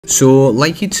So,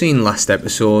 like you'd seen last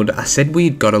episode, I said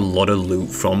we'd got a lot of loot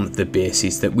from the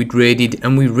bases that we'd raided,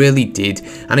 and we really did,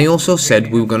 and I also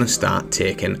said we were going to start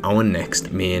taking our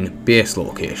next main base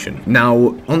location.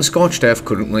 Now, on Scorched Earth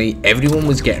currently, everyone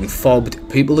was getting fobbed.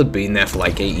 People had been there for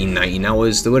like 18-19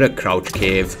 hours, they were at Crouch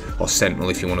Cave, or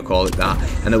Sentinel if you want to call it that,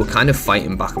 and they were kind of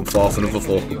fighting back and forth and other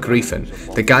folk were griefing.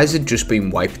 The guys had just been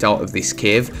wiped out of this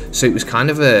cave, so it was kind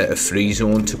of a free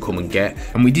zone to come and get,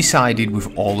 and we decided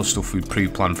with all the stuff we'd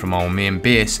pre-planned from our main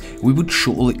base, we would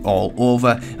shuttle it all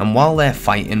over, and while they're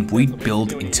fighting, we'd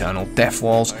build internal death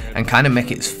walls and kind of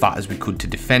make it as fat as we could to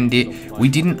defend it. We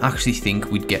didn't actually think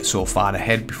we'd get so far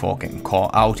ahead before getting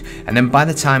caught out, and then by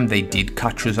the time they did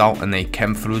catch us out and they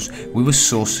came for us, we were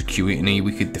so security,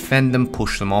 we could defend them,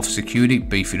 push them off, security,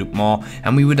 beef it up more,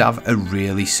 and we would have a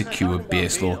really secure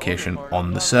base location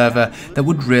on the server that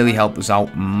would really help us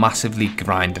out massively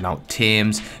grinding out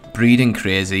tames, breeding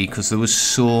crazy, because there was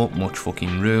so much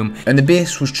fucking room, and the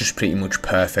base was just pretty much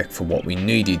perfect for what we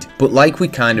needed. But like we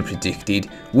kind of predicted,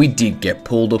 we did get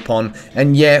pulled up on,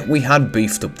 and yeah, we had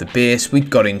beefed up the base, we'd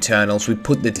got internals, we'd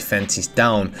put the defences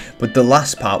down, but the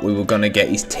last part we were going to get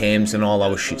is tames and all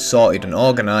our shit sorted and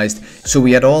organised, so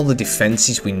we had all the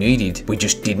defences we needed, we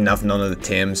just didn't have none of the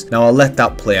tames. Now I'll let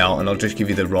that play out and I'll just give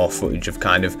you the raw footage of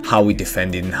kind of how we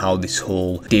defended and how this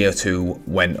whole day or two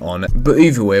went on, but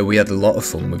either way we had a lot of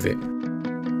fun with it.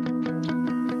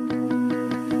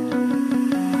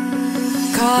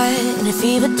 Caught in a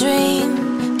fever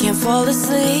dream, can't fall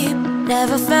asleep,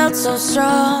 never felt so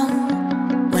strong.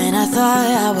 When I thought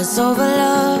I was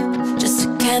overloved, just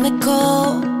a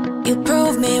chemical, you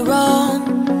proved me wrong.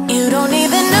 You don't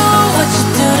even know what you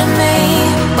do to me.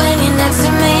 When you're next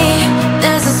to me,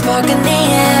 there's a spark in the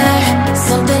air,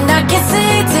 something I can't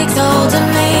see takes hold of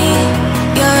me.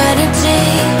 Your energy,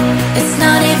 it's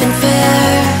not even fair.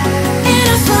 And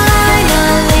I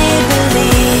finally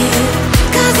believe,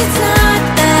 'cause it's not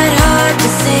that hard to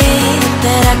see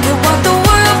that I could walk the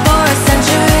world for a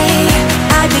century.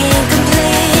 I'd be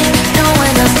incomplete, no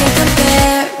one else can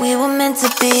compare. We were meant to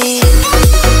be.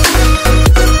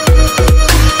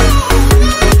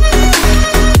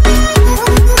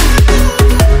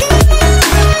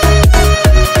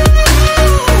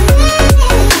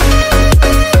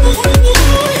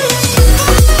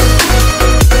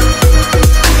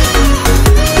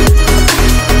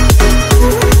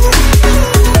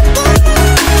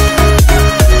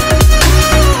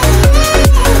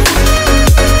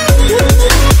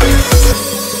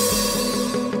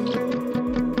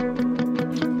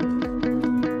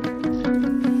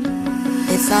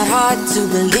 It's not hard to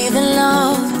believe in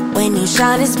love when you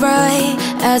shine as bright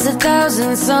as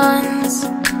 1,000 suns.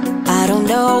 I don't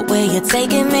know where you're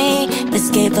taking me,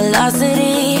 escape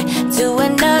velocity to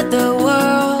another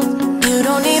world. You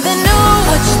don't even know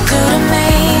what you do to me.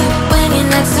 When you're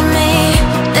next to me,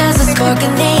 there's a spark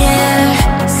in the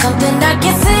air, something I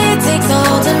can't see takes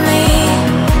hold of me.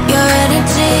 Your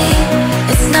energy,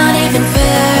 it's not even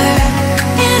fair.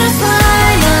 And I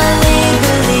finally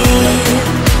believe,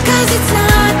 'cause it's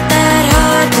not that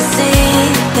hard to see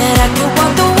that I could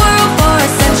walk the world for a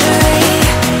century.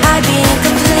 I'd be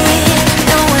incomplete,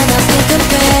 no one else can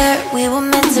compare. We were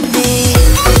meant to be.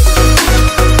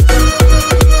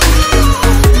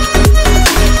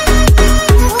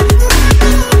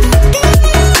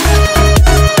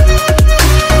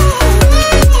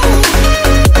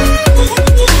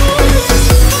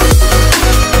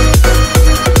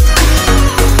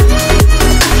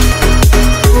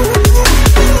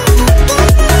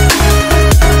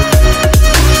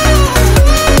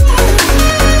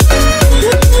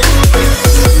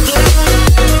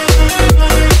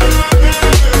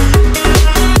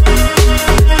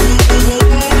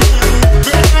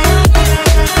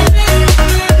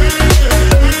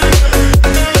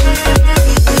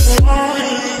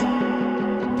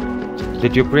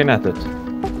 Did you pre-net it?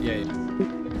 Yeah.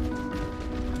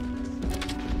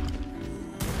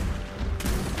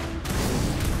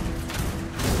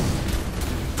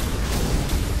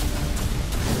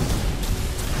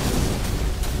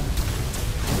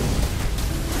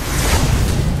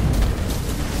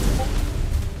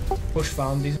 Push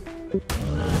found these.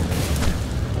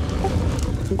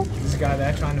 There's a guy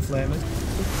there trying to flame it.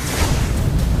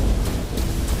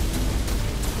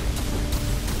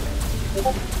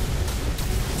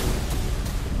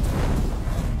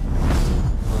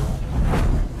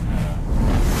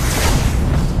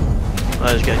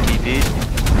 I just got TP'd.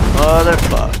 Oh, they're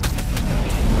fucked.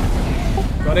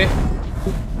 Got it.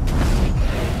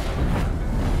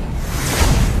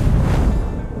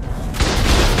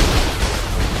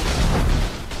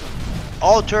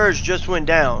 All turrets just went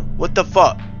down. What the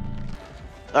fuck?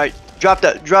 Alright, drop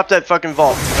that fucking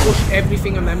vault. Push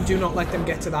everything on them. Do not let them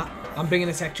get to that. I'm bringing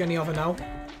a tech Jenny over now.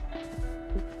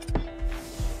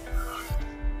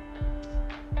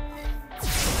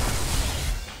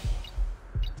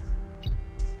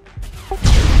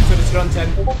 So it's on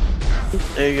 10.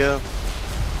 There you go.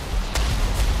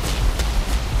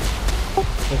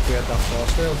 Hope we had that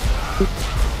force field.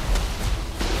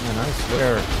 Man, I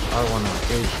swear I wanna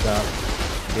gauge that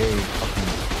gay fucking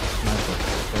sniper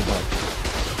so bad.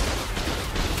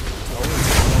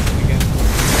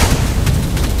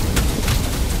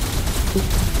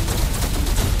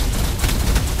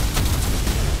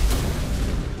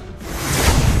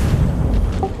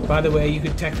 By the way, you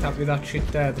could tech that with that shit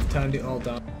there. They've turned it all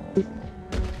down.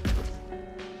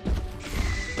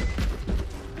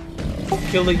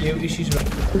 Kill the Yeti, she's right.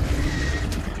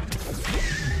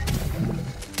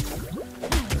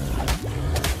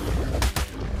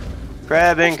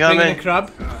 Crab incoming. Bringing a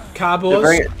crab. Carbos.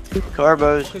 Bring it.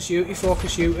 Carbos. Focus Yeti,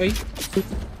 focus Yeti.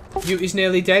 Yeti's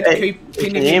nearly dead. Hey, Keep can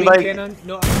pinning him anybody- in.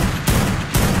 No.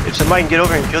 If somebody can get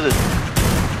over and kill this.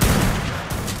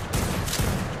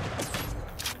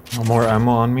 No more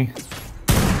ammo on me.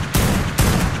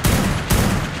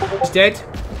 He's dead.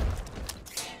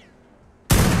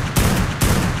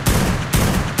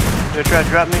 Gonna try to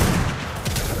drop me.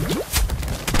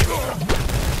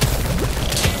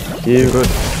 Yeah, good.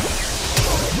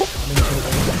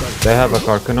 They have a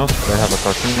Carcanos. They have a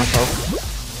Carcanos out.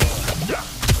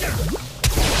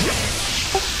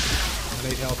 I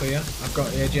need help here. I've got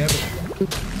AJ.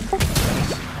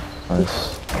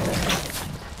 Nice.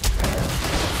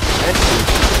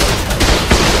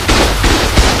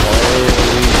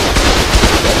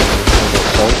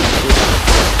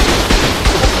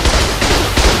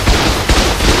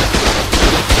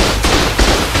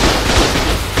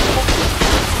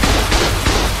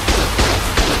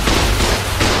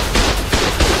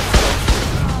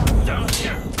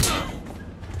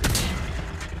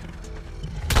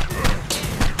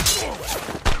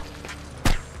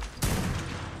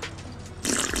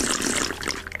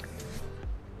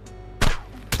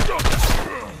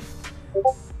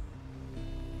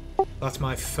 That's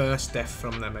my first death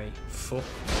from them, eh? Fuck.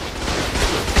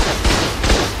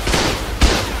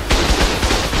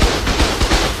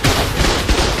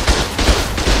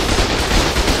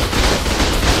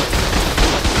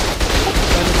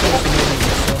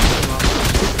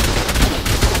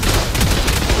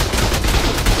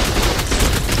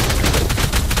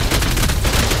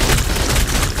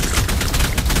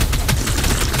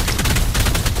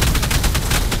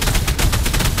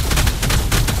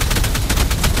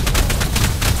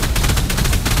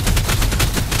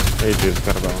 AJ's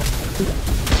got about.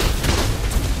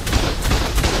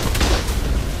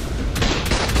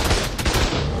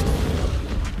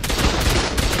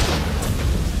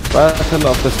 Battle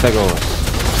of the Stegos.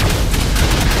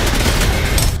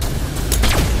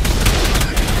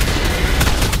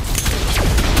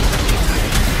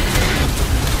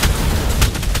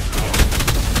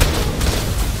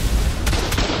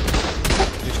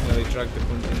 Just nearly dragged the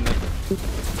punt in there.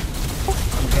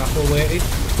 I'm grapple weighted.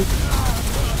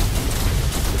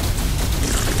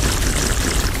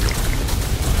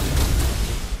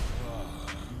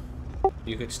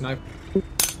 You could snipe.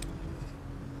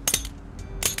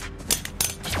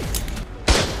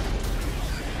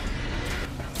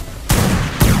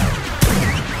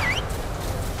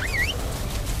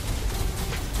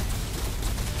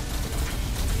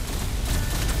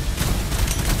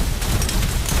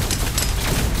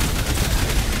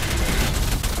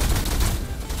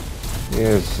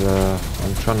 Yes,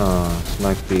 I'm trying to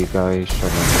snipe the guy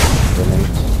shot a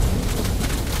grenade.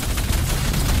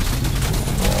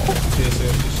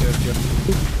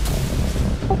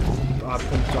 I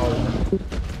pumped all.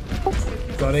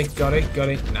 Got it, got it, got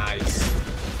it. Nice.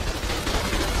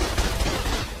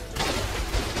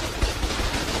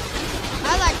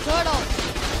 I like turtles.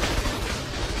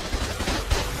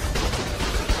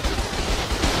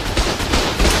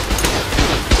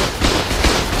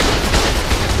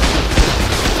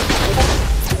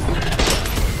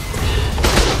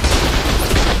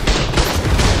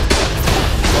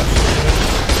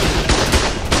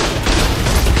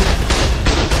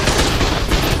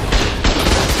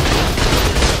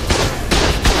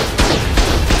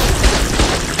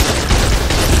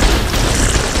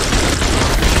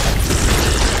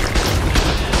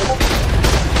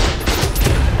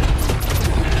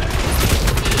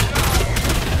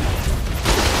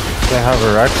 They have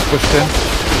a Rex pushed in.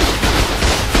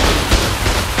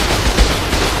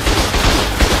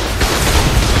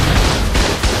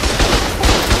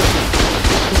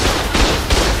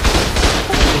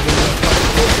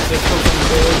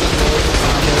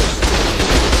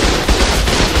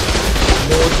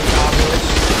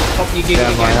 You give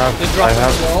Damn, me again. The drop on the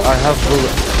wall. I have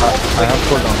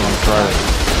cooldown on try.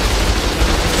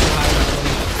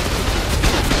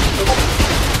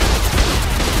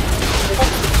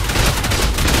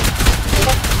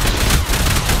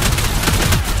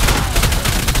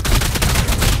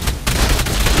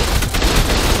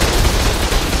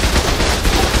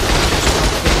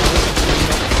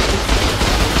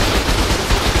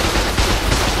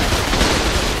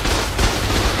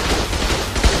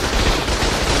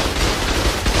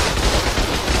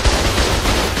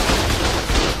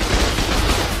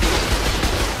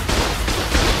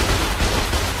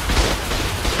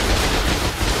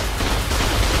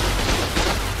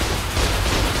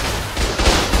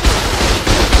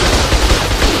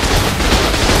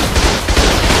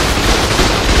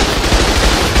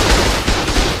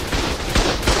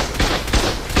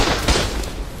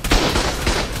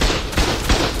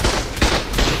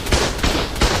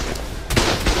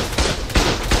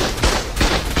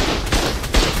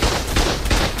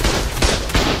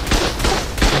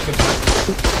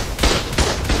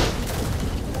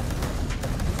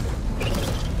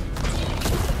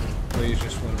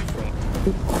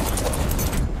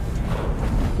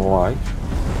 Why?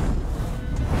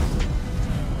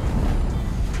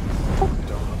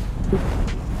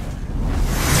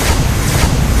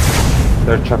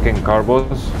 They're chucking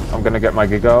carbos. I'm gonna get my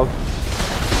gig out.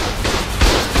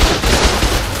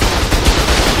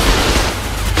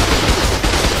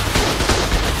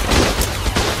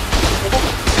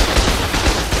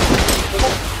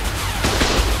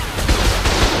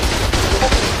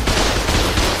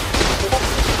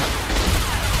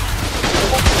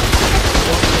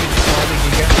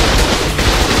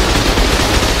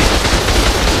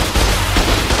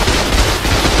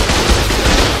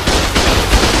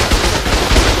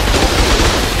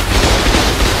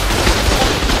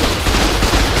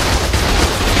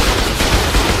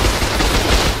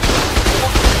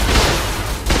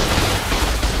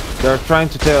 They're trying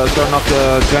to turn off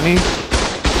the Jenny. They're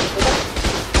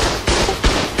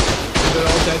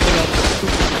all dead, they're all dead.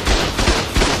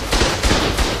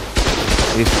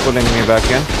 He's pulling me back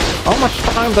in. How much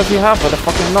time does he have for the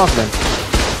fucking Noglin?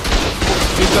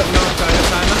 He's got no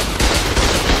timer.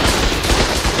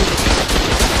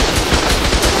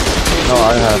 No,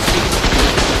 I have.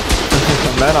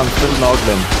 Man, I'm still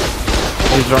Noglin.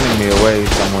 He's running me away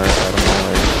somewhere. I don't know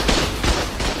where.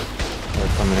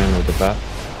 They're coming in with the bat.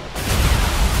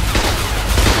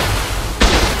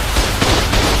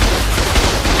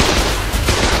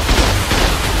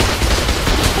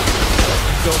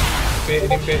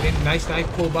 Baiting. Nice,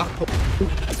 pull back.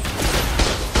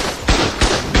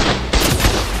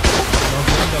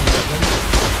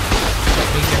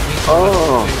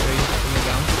 Oh!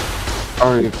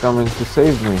 Are you coming to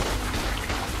save me?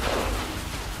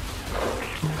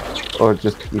 Or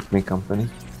just keep me company?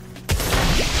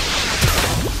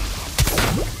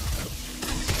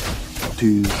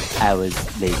 2 hours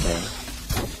later.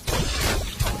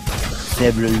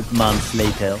 Several months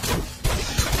later.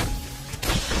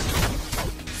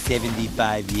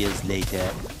 75 years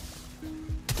later.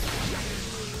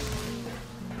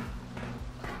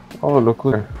 Oh, look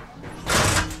where.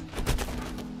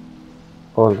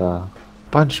 Hola.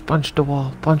 Punch the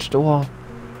wall.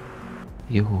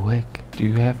 You awake? Do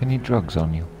you have any drugs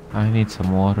on you? I need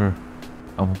some water.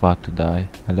 I'm about to die.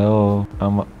 Hello?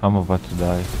 I'm about to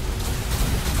die.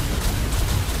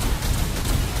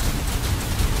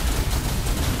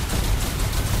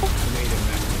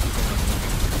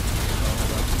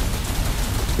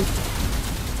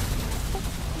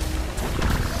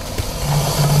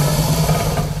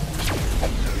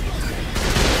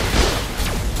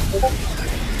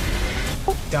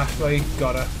 That's why you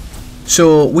got her.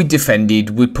 So we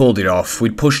defended, we pulled it off, we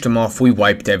pushed them off, we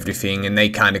wiped everything, and they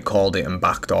kind of called it and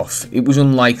backed off. It was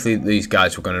unlikely that these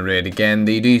guys were going to raid again.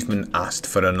 They'd even asked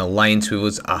for an alliance with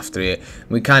us after it.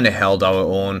 We kind of held our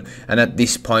own, and at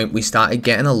this point we started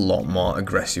getting a lot more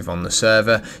aggressive on the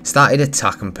server, started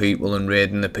attacking people and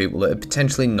raiding the people that had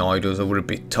potentially annoyed us or were a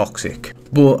bit toxic.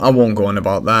 But I won't go on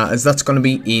about that, as that's going to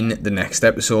be in the next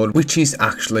episode, which is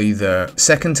actually the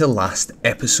second to last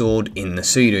episode in the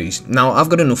series. Now, I've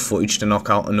got enough footage to knock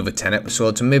out another 10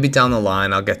 episodes, and maybe down the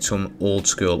line I'll get some old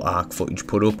school Ark footage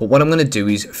put up. But what I'm going to do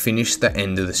is finish the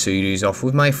end of the series off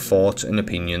with my thoughts and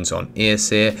opinions on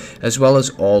ASA, as well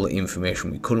as all the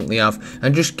information we currently have,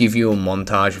 and just give you a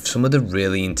montage of some of the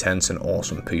really intense and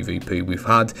awesome PvP we've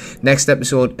had. Next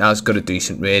episode has got a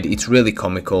decent raid, it's really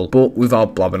comical, but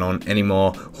without blabbing on anymore,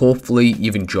 more. Hopefully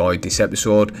you've enjoyed this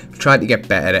episode. I've tried to get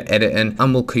better at editing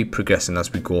and we'll keep progressing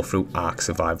as we go through Ark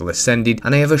Survival Ascended,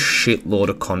 and I have a shitload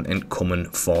of content coming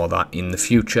for that in the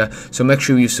future, so make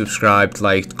sure you've subscribed,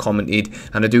 liked, commented,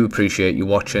 and I do appreciate you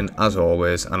watching as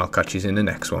always, and I'll catch you in the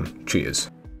next one. Cheers.